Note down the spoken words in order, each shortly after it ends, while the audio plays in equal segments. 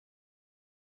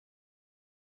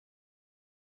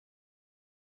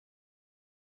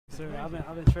sir.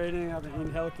 I've been training. I've been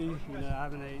eating healthy. You know, I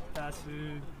haven't ate fast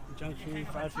food, junk food,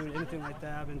 fried food, anything like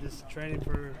that. I've been just training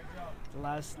for the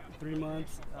last 3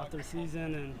 months after the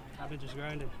season, and I've been just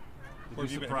grinding. Were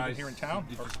you been here in town?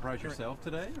 Did you surprise yourself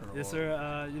today? Or yes,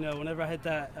 sir. You know, whenever I hit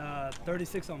that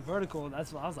 36 on vertical,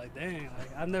 that's what I was like, dang.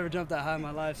 Like, I've never jumped that high in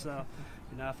my life, so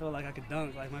you know, I feel like I could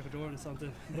dunk like Michael Jordan or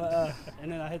something. But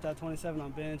and then I hit that 27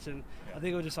 on bench, and I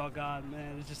think it was just all God,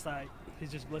 man. It's just like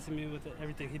he's just blessing me with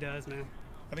everything he does, man.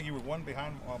 I think you were one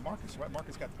behind Marcus, right?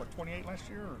 Marcus got, what, 28 last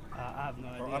year? Or? I have no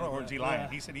idea. Or, I don't know, or is he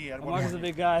lying? He said he had one. Marcus is a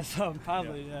big guy, so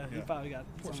probably, he probably got.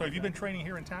 So have you been training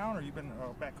here in town, or you been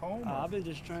back home? I've been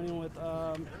just training with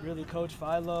really Coach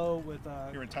Philo, with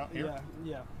here in town. Here?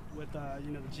 Yeah, with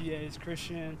you know, the GAs,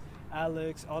 Christian,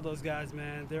 Alex, all those guys,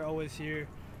 man. They're always here.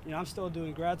 You know, I'm still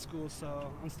doing grad school, so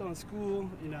I'm still in school.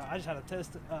 You know, I just had a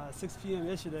test 6 p.m.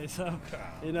 yesterday, so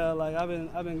you know, like I've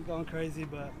been going crazy,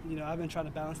 but you know, I've been trying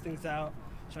to balance things out,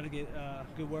 trying to get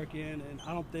good work in, and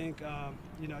I don't think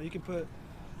you know, you can put.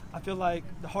 I feel like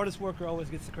the hardest worker always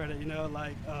gets the credit. You know,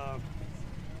 like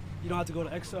you don't have to go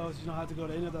to Exos, you don't have to go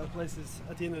to any of those places.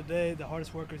 At the end of the day, the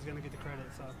hardest worker is going to get the credit.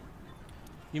 So.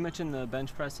 You mentioned the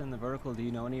bench press and the vertical. Do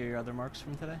you know any of your other marks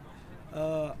from today?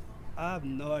 I have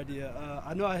no idea.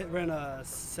 I know I ran a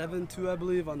 7.2, I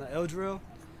believe, on the L drill,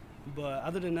 but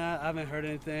other than that, I haven't heard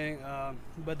anything.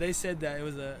 But they said that it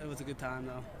was a good time,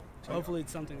 though. So hopefully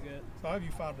it's something good. So how have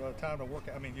you found time to work?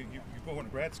 I mean, you going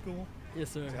to grad school? Yes,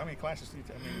 sir. So how many classes do you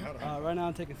take? I mean, right now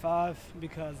I'm taking 5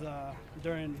 because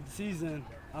during the season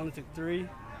I only took 3.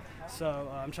 So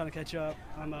I'm trying to catch up.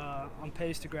 I'm on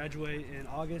pace to graduate in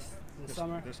August, in the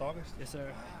summer. This August? Yes,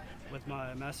 sir. With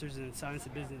my master's in science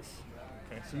and business.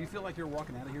 Okay. So you feel like you're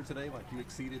walking out of here today like you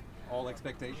exceeded all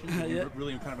expectations? You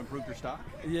really kind of improved your stock?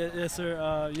 Yes,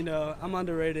 sir. You know, I'm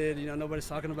underrated. You know, nobody's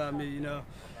talking about me. You know,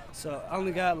 so I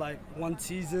only got like 1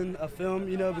 season of film.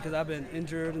 You know, because I've been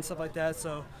injured and stuff like that.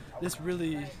 So this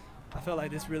really, I felt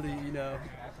like this really, you know,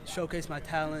 showcased my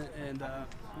talent, and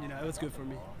you know, it was good for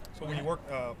me. So when you work.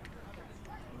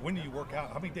 When do you work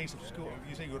out? How many days of school?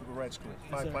 You say you go to grad school.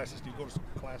 5 classes. Do you go to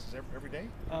classes every day?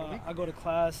 I go to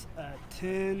class at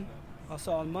 10.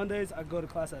 Also on Mondays, I go to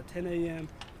class at 10 a.m.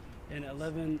 and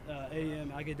 11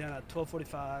 a.m. I get down at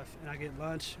 12:45, and I get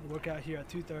lunch, work out here at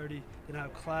 2:30. Then I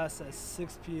have class at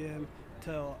 6 p.m.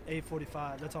 till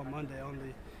 8:45. That's on Monday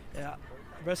only. Yeah,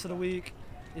 the rest of the week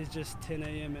is just 10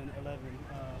 a.m. and 11.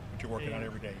 But you're working out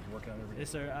every day. You're working out every day. Yes,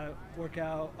 sir. I work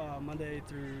out Monday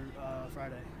through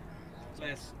Friday.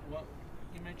 Les, well,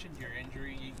 you mentioned your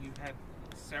injury. You've had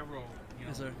several, you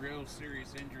know, real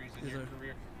serious injuries in your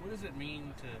career. What does it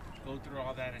mean to go through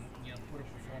all that and, you know, put a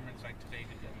performance like today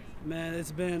together? Man,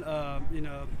 it's been, you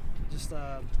know, just,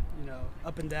 you know,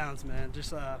 up and downs, man.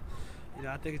 Just, you know,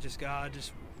 I think it's just God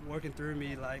just working through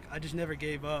me. Like, I just never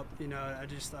gave up. You know, I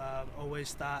just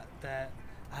always thought that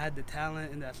I had the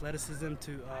talent and the athleticism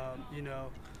to, you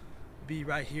know, be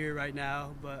right here, right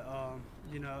now. But,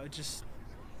 you know, it's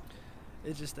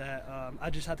just that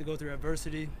I just had to go through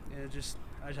adversity, and I just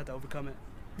had to overcome it.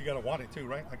 You gotta want it too,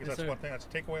 right? I guess that's one thing. That's a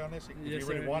takeaway on this. If you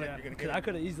really want it, you're gonna get it. I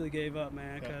could have easily gave up,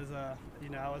 man, because you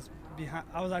know, I was behind.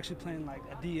 I was actually playing like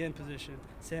a DN position,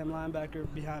 Sam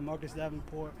linebacker behind Marcus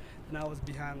Davenport, and I was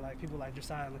behind like people like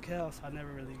Josiah LaKelle, so I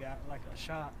never really got like a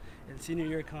shot. And senior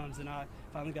year comes, and I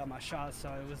finally got my shot. So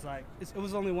it was like it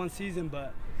was only 1 season,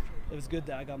 but it was good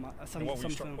that I got my some. What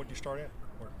did you start at?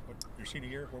 Your senior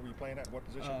year, where were you playing at? What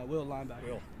position? Will linebacker.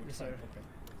 Will. Yes, sir. Okay.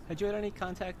 Had you had any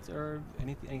contact or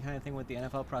any kind of thing with the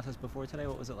NFL process before today?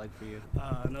 What was it like for you?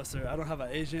 No, sir. I don't have an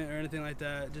agent or anything like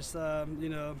that. Just you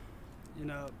know,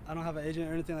 I don't have an agent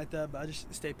or anything like that. But I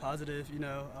just stay positive. You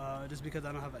know, just because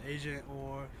I don't have an agent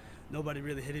or nobody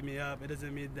really hitting me up, it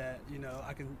doesn't mean that, you know,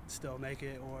 I can still make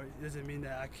it, or it doesn't mean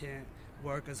that I can't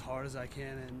work as hard as I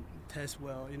can and test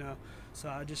well. You know, so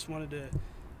I just wanted to,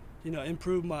 you know,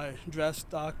 improve my draft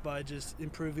stock by just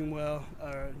improving well,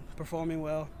 or performing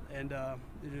well, and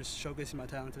just showcasing my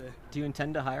talent today. Do you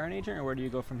intend to hire an agent, or where do you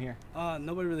go from here?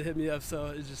 Nobody really hit me up, so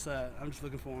it's just I'm just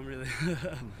looking for one, really.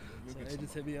 So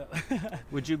agents hit me up.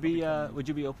 Would you be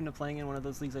open to playing in one of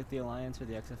those leagues like the Alliance or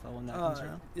the XFL when that comes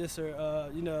around? Yes,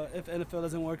 sir. You know, if NFL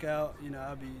doesn't work out, you know,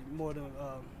 I'd be more than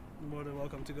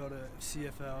welcome to go to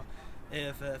CFL,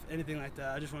 AFF, anything like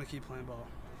that. I just want to keep playing ball.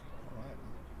 All right.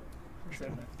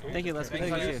 Thank you, Les.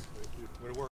 Thank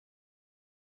you.